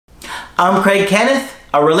I'm Craig Kenneth,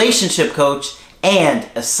 a relationship coach and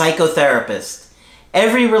a psychotherapist.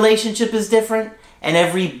 Every relationship is different and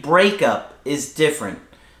every breakup is different.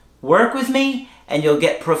 Work with me and you'll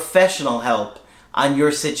get professional help on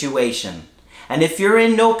your situation. And if you're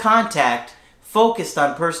in no contact, focused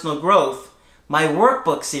on personal growth, my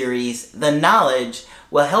workbook series, The Knowledge,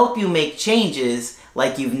 will help you make changes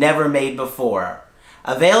like you've never made before.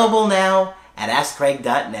 Available now at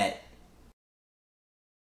AskCraig.net.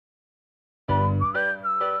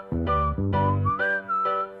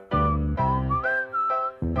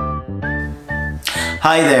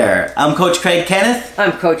 Hi there, I'm Coach Craig Kenneth.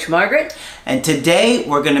 I'm Coach Margaret. And today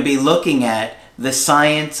we're going to be looking at the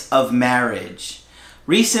science of marriage.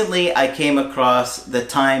 Recently I came across the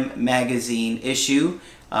Time magazine issue,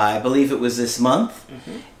 I believe it was this month,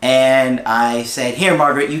 and I said, here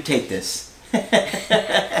Margaret, you take this.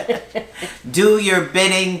 Do your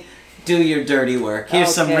bidding, do your dirty work.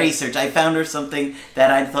 Here's some research. I found her something that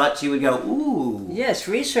I thought she would go, ooh. Yes,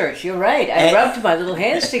 research, you're right. I rubbed my little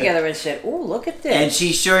hands together and said, ooh, look at this. And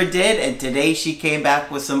she sure did, and today she came back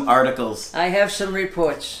with some articles. I have some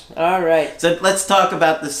reports. All right. So let's talk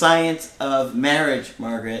about the science of marriage,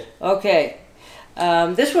 Margaret. Okay.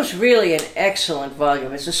 This was really an excellent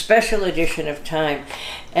volume. It's a special edition of Time.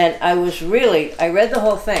 And I read the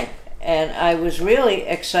whole thing. And I was really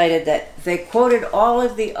excited that they quoted all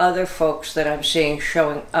of the other folks that I'm seeing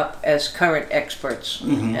showing up as current experts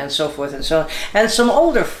and so forth and so on. And some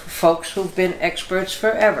older folks who've been experts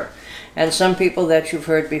forever. And some people that you've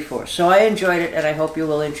heard before. So I enjoyed it, and I hope you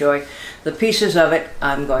will enjoy the pieces of it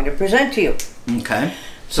I'm going to present to you. Okay.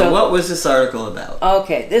 So what was this article about?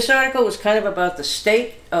 Okay, this article was kind of about the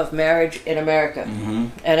state of marriage in America.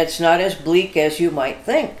 And it's not as bleak as you might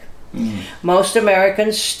think. Most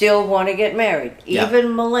Americans still want to get married, even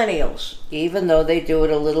millennials, even though they do it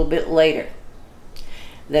a little bit later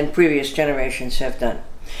than previous generations have done.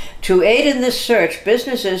 To aid in this search,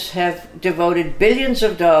 businesses have devoted billions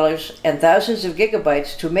of dollars and thousands of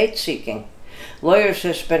gigabytes to mate seeking. Lawyers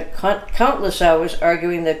have spent countless hours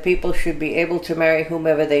arguing that people should be able to marry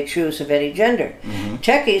whomever they choose of any gender.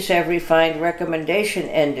 Techies have refined recommendation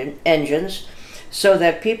engines so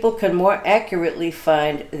that people can more accurately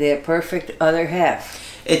find their perfect other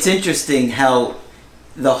half. It's interesting how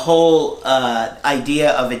the whole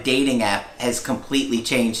idea of a dating app has completely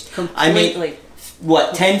changed. I mean,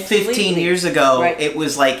 10-15 years ago, it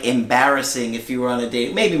was like embarrassing if you were on a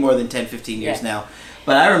date, maybe more than 10-15 years now.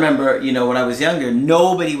 But I remember, when I was younger,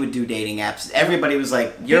 nobody would do dating apps. Everybody was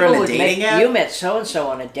like, you're on a dating app? You met so-and-so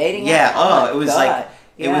on a dating app? Yeah, it was like,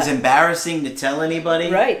 it was embarrassing to tell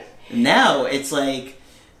anybody. Right. Now it's like,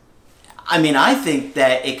 I think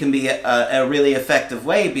that it can be a really effective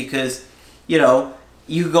way because,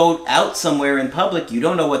 you go out somewhere in public, you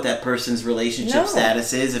don't know what that person's relationship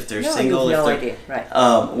status is, if they're single, if they're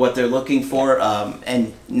what they're looking for,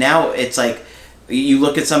 and now it's like you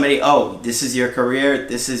look at somebody, this is your career,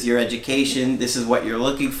 this is your education, this is what you're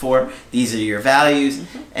looking for, these are your values,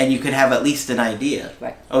 and you could have at least an idea.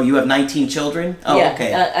 Right. Oh, you have 19 children? Oh, yeah,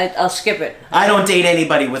 okay. I'll skip it. I don't date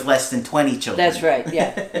anybody with less than 20 children. That's right,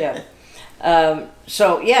 yeah.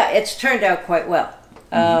 It's turned out quite well.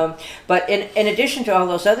 But in addition to all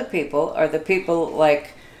those other people are the people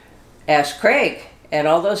like Ask Craig and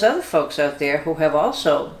all those other folks out there who have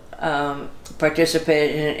also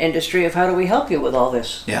participated in an industry of how do we help you with all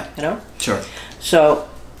this. Yeah. Sure. So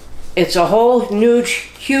it's a whole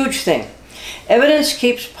huge thing. Evidence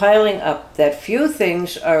keeps piling up that few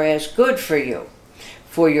things are as good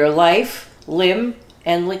for your life, limb,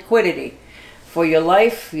 and liquidity, for your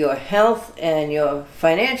life, your health, and your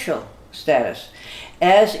financial status,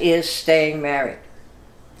 as is staying married.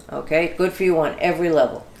 Okay? Good for you on every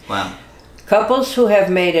level. Wow. Couples who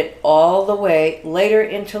have made it all the way later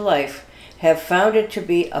into life have found it to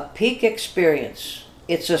be a peak experience.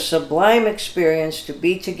 It's a sublime experience to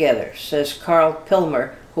be together, says Carl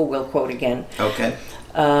Pilmer, who we'll quote again. Okay.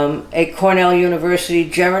 A Cornell University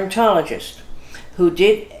gerontologist who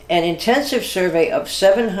did an intensive survey of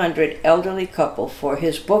 700 elderly couples for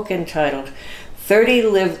his book entitled 30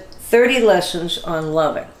 Lessons on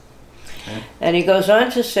Loving. Okay. And he goes on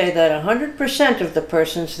to say that 100% of the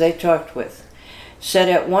persons they talked with said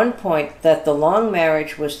at one point that the long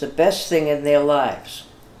marriage was the best thing in their lives.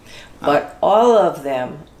 But all of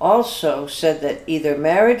them also said that either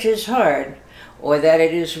marriage is hard or that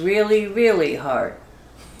it is really, really hard.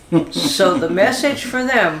 So the message for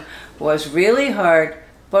them was really hard,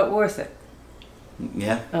 but worth it.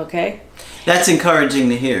 Yeah. Okay? That's encouraging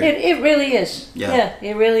to hear. It really is. Yeah,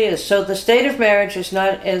 it really is. So the state of marriage is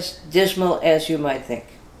not as dismal as you might think.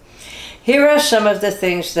 Here are some of the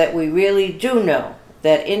things that we really do know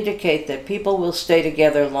that indicate that people will stay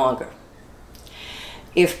together longer.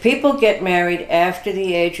 If people get married after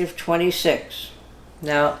the age of 26,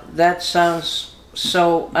 now that sounds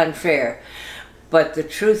so unfair, but the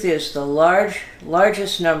truth is the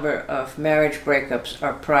largest number of marriage breakups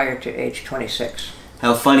are prior to age 26.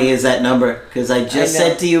 How funny is that number? Because I just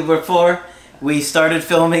said to you before we started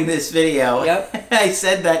filming this video, yep. I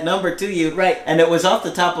said that number to you, right, and it was off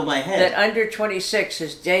the top of my head. That under 26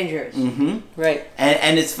 is dangerous. Mm-hmm. Right.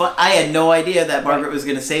 And it's fun. I had no idea that Margaret was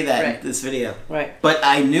going to say that in this video. Right. But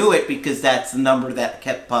I knew it because that's the number that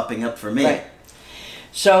kept popping up for me. Right.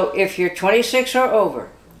 So if you're 26 or over,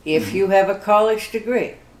 if you have a college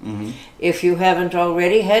degree, if you haven't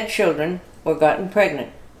already had children or gotten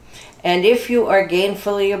pregnant, and if you are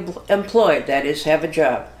gainfully employed, that is, have a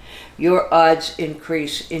job, your odds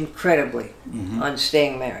increase incredibly on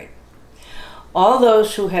staying married. All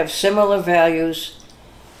those who have similar values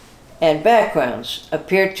and backgrounds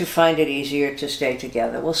appear to find it easier to stay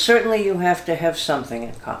together. Well, certainly you have to have something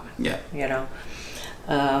in common. Yeah. You know,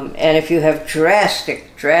 and if you have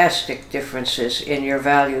drastic differences in your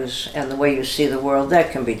values and the way you see the world,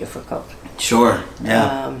 that can be difficult. Sure.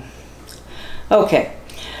 Yeah. Okay.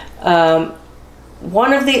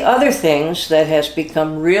 One of the other things that has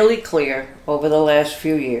become really clear over the last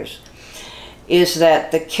few years is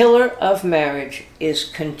that the killer of marriage is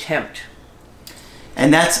contempt.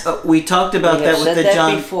 And that's, we talked about that with the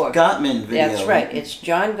John Gottman video. That's right. It's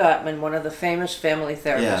John Gottman, one of the famous family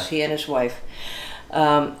therapists, he and his wife.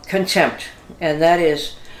 Contempt. And that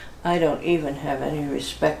is, I don't even have any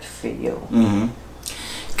respect for you.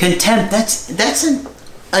 Contempt, that's an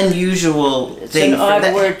unusual it's thing. It's an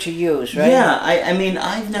odd word to use, right? Yeah, I mean,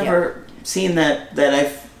 I've never seen that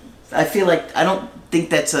I feel like, I don't think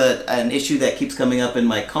that's an issue that keeps coming up in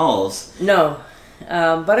my calls. No,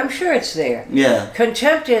 but I'm sure it's there. Yeah.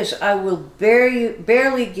 Contempt is, I will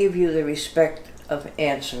barely give you the respect of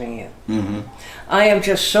answering you. I am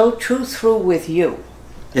just so too through with you.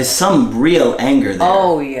 There's some real anger there.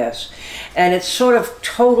 Oh, yes. And it's sort of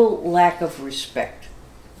total lack of respect.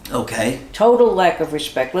 Okay. Total lack of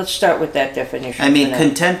respect. Let's start with that definition. I mean,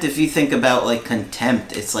 contempt, if you think about, like,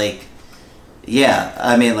 contempt, it's like, yeah,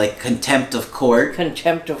 I mean, like, contempt of court.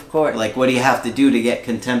 Contempt of court. Like, what do you have to do to get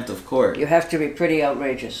contempt of court? You have to be pretty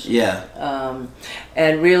outrageous. Yeah.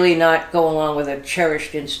 And really not go along with a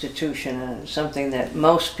cherished institution, something that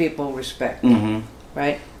most people respect.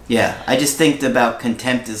 Right? Yeah. I just think about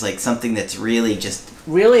contempt as, like, something that's really just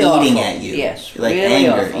really eating awful. at you. Yes, like really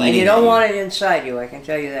anger, awful. And you don't want it inside you, I can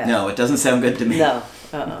tell you that. No, it doesn't sound good to me. No,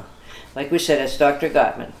 Like we said, it's Dr.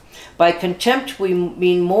 Gottman. By contempt, we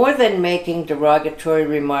mean more than making derogatory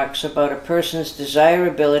remarks about a person's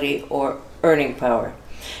desirability or earning power.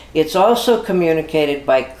 It's also communicated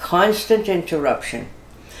by constant interruption,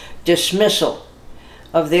 dismissal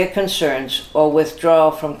of their concerns, or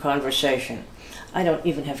withdrawal from conversation. I don't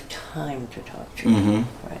even have time to talk to you.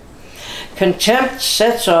 Right? Contempt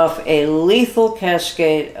sets off a lethal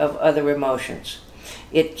cascade of other emotions.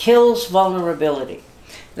 It kills vulnerability.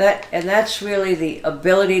 That's really the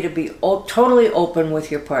ability to be totally open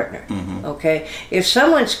with your partner. Okay? If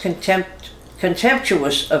someone's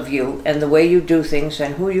contemptuous of you and the way you do things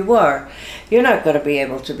and who you are, you're not going to be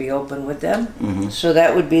able to be open with them. So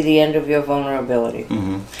that would be the end of your vulnerability.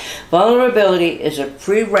 Vulnerability is a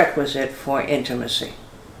prerequisite for intimacy.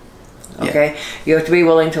 Okay? You have to be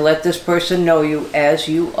willing to let this person know you as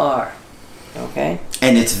you are. Okay?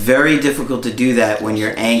 And it's very difficult to do that when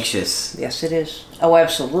you're anxious. Yes, it is. Oh,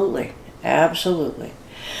 absolutely. Absolutely.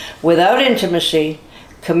 Without intimacy,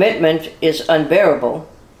 commitment is unbearable.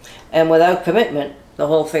 And without commitment, the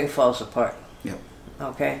whole thing falls apart. Yep.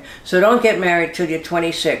 Okay? So don't get married till you're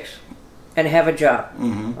 26 and have a job.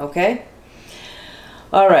 Okay?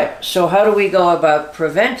 All right. So how do we go about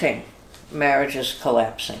preventing marriages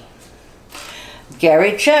collapsing?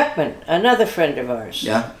 Gary Chapman, another friend of ours.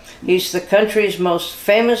 Yeah. He's the country's most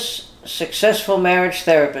famous, successful marriage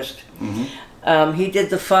therapist. He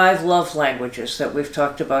did the 5 love languages that we've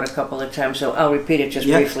talked about a couple of times, so I'll repeat it just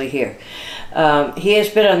briefly here. He has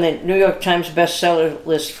been on the New York Times bestseller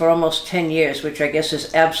list for almost 10 years, which I guess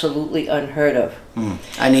is absolutely unheard of.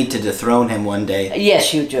 I need to dethrone him one day.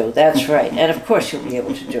 Yes, you do. That's right. And of course you'll be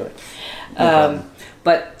able to do it.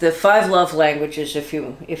 But the 5 love languages, if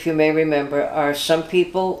you may remember, are some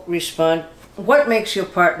people respond. What makes your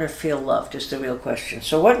partner feel loved is the real question.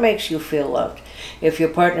 So what makes you feel loved? If your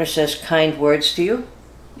partner says kind words to you,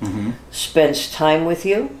 spends time with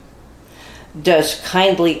you, does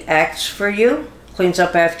kindly acts for you, cleans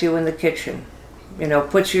up after you in the kitchen,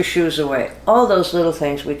 puts your shoes away. All those little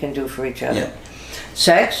things we can do for each other. Yeah.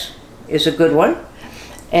 Sex is a good one.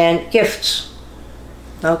 And gifts.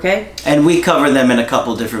 Okay? And we cover them in a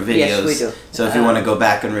couple different videos. Yes, we do. So if you want to go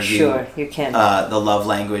back and review Sure, you can. the love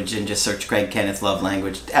language and just search Craig Kenneth love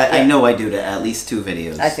language. I know I do at least 2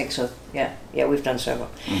 videos. I think so. Yeah, we've done several.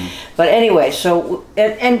 But anyway, so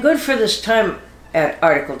and good for this Time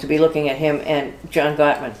article to be looking at him and John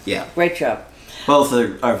Gottman. Yeah. Great job. Both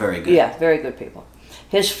are very good. Yeah, very good people.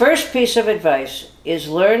 His first piece of advice is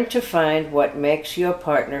learn to find what makes your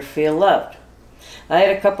partner feel loved. I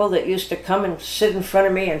had a couple that used to come and sit in front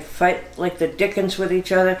of me and fight like the dickens with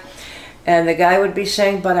each other. And the guy would be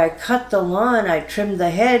saying, but I cut the lawn, I trimmed the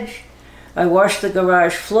hedge, I washed the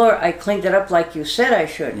garage floor, I cleaned it up like you said I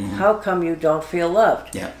should. How come you don't feel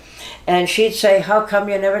loved? Yeah. And she'd say, how come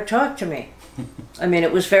you never talk to me? I mean,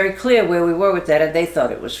 it was very clear where we were with that, and they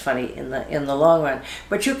thought it was funny in the long run.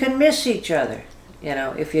 But you can miss each other,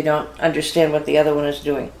 if you don't understand what the other one is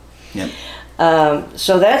doing. Yeah.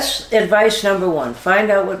 So that's advice number 1.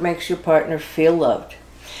 Find out what makes your partner feel loved.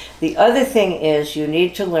 The other thing is you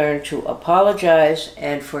need to learn to apologize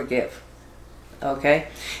and forgive. Okay?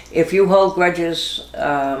 If you hold grudges,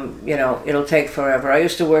 it'll take forever. I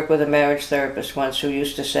used to work with a marriage therapist once who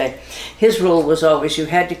used to say, his rule was always you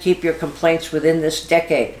had to keep your complaints within this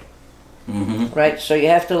decade. Right? So you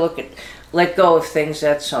have to let go of things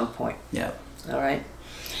at some point. Yeah. All right?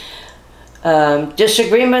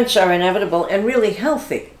 Disagreements are inevitable and really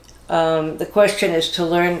healthy. The question is to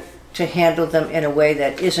learn to handle them in a way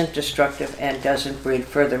that isn't destructive and doesn't breed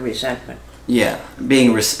further resentment. Yeah,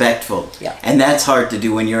 being respectful. Yeah. And that's hard to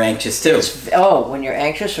do when you're anxious too. When you're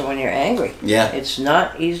anxious or when you're angry. Yeah. It's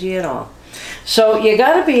not easy at all. So you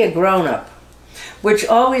got to be a grown-up, which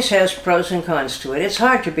always has pros and cons to it. It's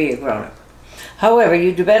hard to be a grown-up. However,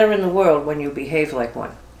 you do better in the world when you behave like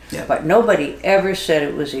one. Yeah. But nobody ever said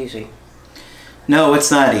it was easy. No,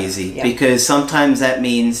 it's not easy because sometimes that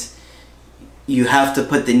means you have to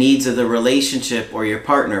put the needs of the relationship or your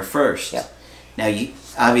partner first. Yeah. Now,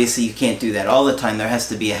 obviously you can't do that all the time. There has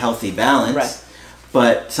to be a healthy balance. Right.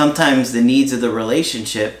 But sometimes the needs of the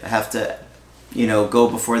relationship have to, go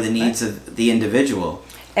before the needs of the individual.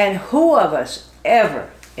 And who of us ever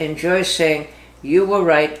enjoys saying, you were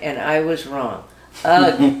right and I was wrong?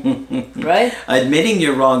 Right? Admitting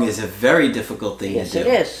you're wrong is a very difficult thing to do. Yes, it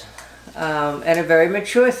is. And a very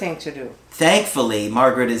mature thing to do. Thankfully,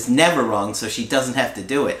 Margaret is never wrong, so she doesn't have to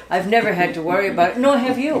do it. I've never had to worry about it, nor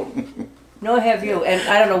have you. Nor have you. And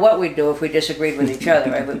I don't know what we'd do if we disagreed with each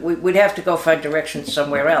other. We'd have to go find directions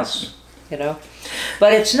somewhere else,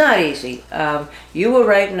 But it's not easy. You were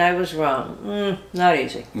right and I was wrong. Not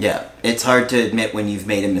easy. Yeah, it's hard to admit when you've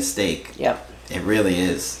made a mistake. Yep. It really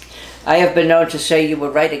is. I have been known to say you were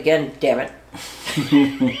right again, damn it.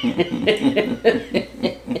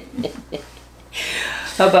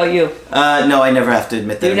 How about you? No, I never have to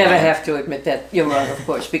admit that. You never have to admit that you're wrong, of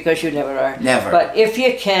course, because you never are. Never. But if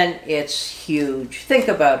you can, it's huge. Think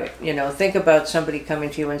about it. Think about somebody coming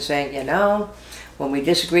to you and saying, when we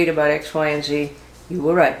disagreed about X, Y, and Z, you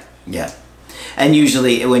were right. Yeah. And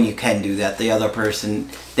usually when you can do that, the other person,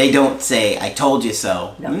 they don't say, I told you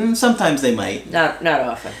so. No. Sometimes they might. Not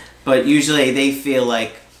often. But usually they feel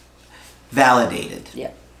like validated.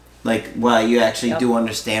 Yeah. Like, well, you actually do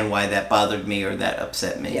understand why that bothered me or that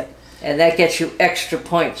upset me. Yep. And that gets you extra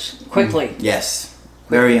points quickly. Yes.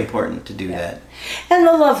 Very important to do that. And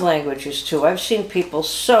the love languages, too. I've seen people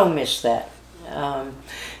so miss that.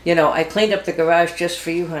 I cleaned up the garage just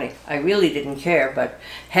for you, honey. I really didn't care, but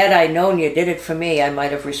had I known you did it for me, I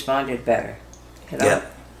might have responded better. Yeah.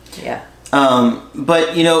 Yeah.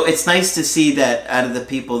 But, it's nice to see that out of the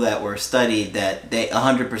people that were studied, that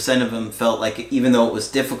 100% of them felt like even though it was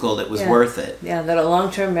difficult, it was worth it. Yeah, that a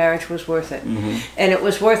long-term marriage was worth it. And it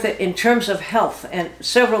was worth it in terms of health. And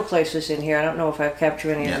several places in here, I don't know if I've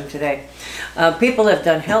captured any of them today, people have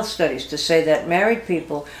done health studies to say that married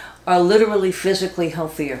people are literally physically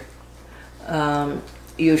healthier,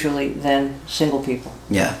 usually, than single people.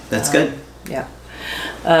 Yeah, that's good. Yeah.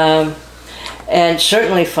 And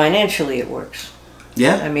certainly financially it works.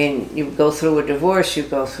 Yeah. I mean, you go through a divorce, you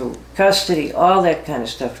go through custody, all that kind of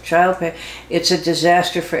stuff, child pay. It's a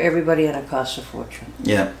disaster for everybody and it costs a fortune.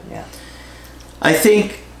 Yeah. Yeah. I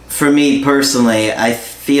think, for me personally, I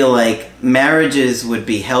feel like marriages would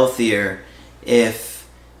be healthier if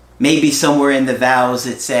maybe somewhere in the vows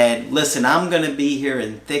it said, listen, I'm going to be here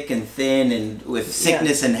in thick and thin and with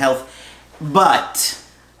sickness and health, but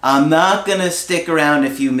I'm not going to stick around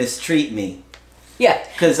if you mistreat me. Yeah.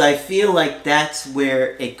 Because I feel like that's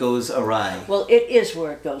where it goes awry. Well, it is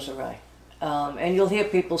where it goes awry. And you'll hear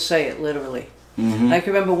people say it literally. I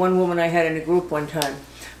can remember one woman I had in a group one time.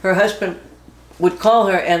 Her husband would call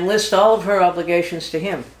her and list all of her obligations to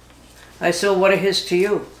him. I said, well, what are his to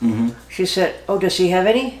you? Mm-hmm. She said, oh, does he have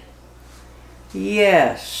any?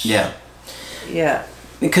 Yes. Yeah. Yeah.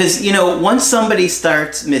 Because, you know, once somebody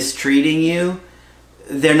starts mistreating you,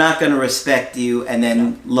 they're not going to respect you, and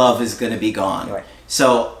then love is going to be gone. Right.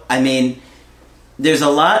 So, I mean, there's a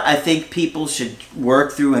lot I think people should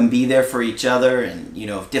work through and be there for each other, and, you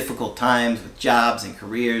know, difficult times with jobs and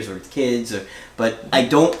careers or with kids, but I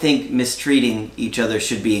don't think mistreating each other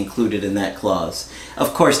should be included in that clause.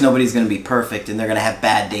 Of course, nobody's going to be perfect, and they're going to have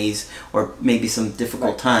bad days or maybe some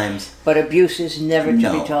difficult times. But abuse is never to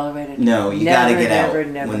be tolerated. No, you got to get out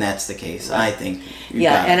never. when that's the case. Right. I think.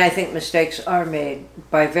 Yeah, and I think mistakes are made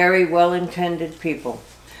by very well-intended people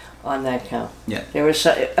on that count. Yeah.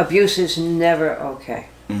 Abuse is never okay.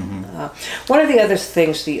 Mm-hmm. One of the other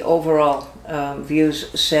things the overall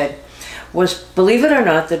views said was, believe it or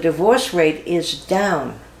not, the divorce rate is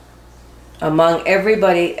down among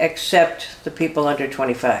everybody except the people under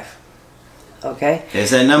 25. Okay?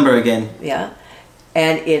 There's that number again. Yeah.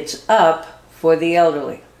 And it's up for the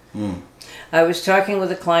elderly. Mm. I was talking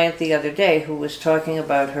with a client the other day who was talking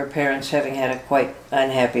about her parents having had a quite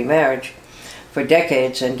unhappy marriage for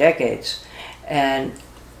decades and decades. And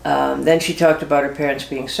then she talked about her parents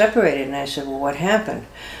being separated, and I said, well, what happened?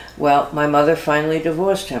 Well, my mother finally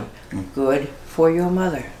divorced him. Good for your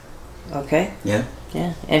mother. Okay? Yeah.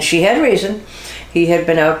 Yeah. And she had reason. He had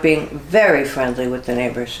been out being very friendly with the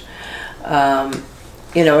neighbors.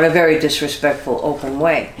 You know, in a very disrespectful, open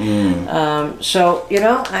way. So, you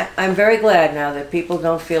know, I'm very glad now that people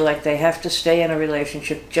don't feel like they have to stay in a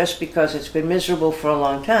relationship just because it's been miserable for a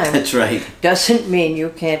long time. That's right. Doesn't mean you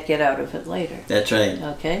can't get out of it later. That's right.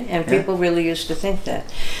 Okay? And people really used to think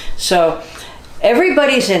that. So,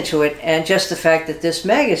 everybody's into it, and just the fact that this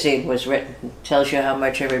magazine was written tells you how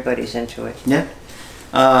much everybody's into it. Yeah.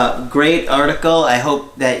 Great article. I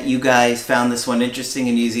hope that you guys found this one interesting,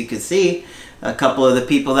 and as you can see, a couple of the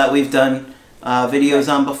people that we've done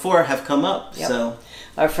videos on before have come up. Yep. So,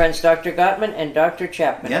 our friends Dr. Gottman and Dr.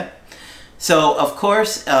 Chapman. yeah. So, of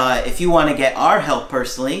course, if you want to get our help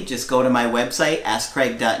personally, just go to my website,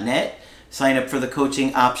 askcraig.net. Sign up for the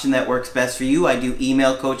coaching option that works best for you. I do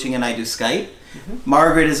email coaching and I do Skype.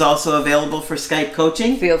 Margaret is also available for Skype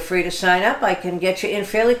coaching. Feel free to sign up. I can get you in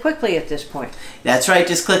fairly quickly at this point. That's right.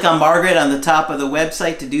 Just click on Margaret on the top of the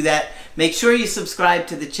website to do that. Make sure you subscribe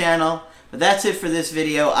to the channel. But that's it for this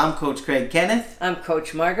video. I'm Coach Craig Kenneth. I'm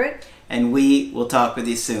Coach Margaret. And we will talk with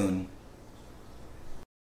you soon.